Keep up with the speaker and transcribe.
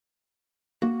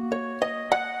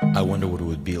I wonder what it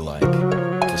would be like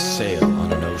to sail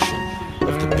on an ocean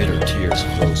of the bitter tears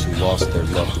of those who lost their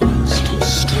loved ones to a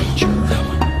stranger.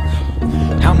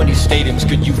 How many stadiums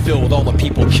could you fill with all the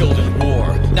people killed in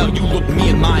war? Now you look me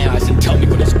in my eyes and tell me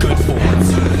what it's good for.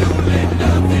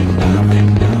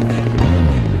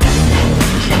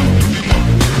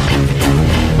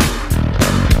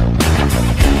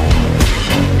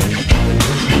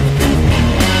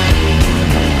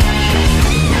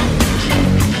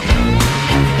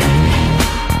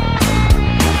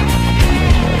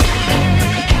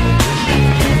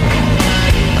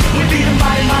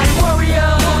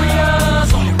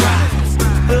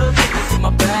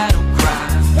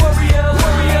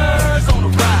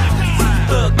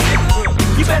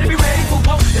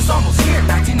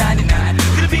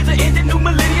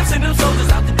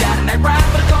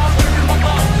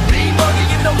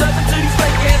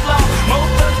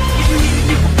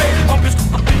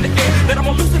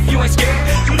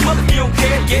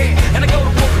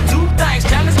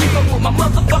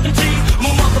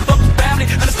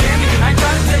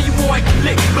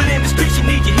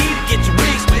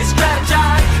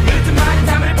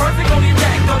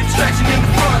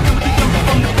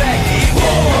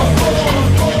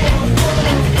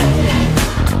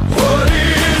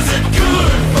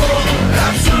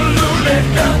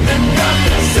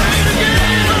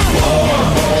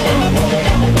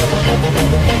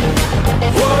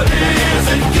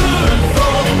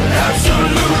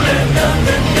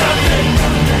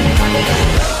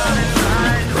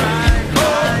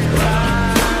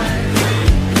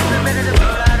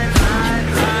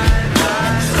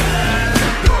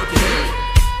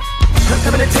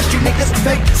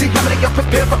 See how many y'all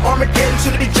prepare for Armageddon,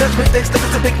 soon to be judgment day. Still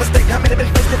it's a big mistake. How many been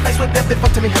face to face with death? They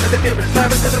fuck to me, how does it feel?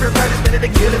 Nervous as a reverse, ready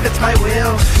to kill if it's my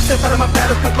will. Step out of my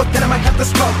battle, cut look, then I might have to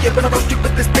smoke. Yeah, but I roast you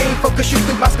with this thing, focus you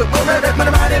through Moscow. Over that,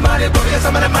 mighty, warriors,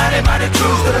 I'm mighty,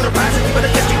 true. Still on the rise, and you better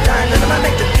test you dying, none of my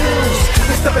make the news.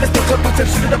 This stuff in this thing, boots and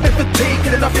shoot it up in fatigue.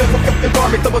 Getting off your hook up and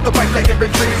bomb me, throw with the right leg and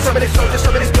retreat. So many soldiers,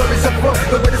 so many stories of war,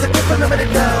 but what is it good for nobody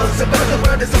knows? The better the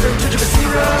world is a real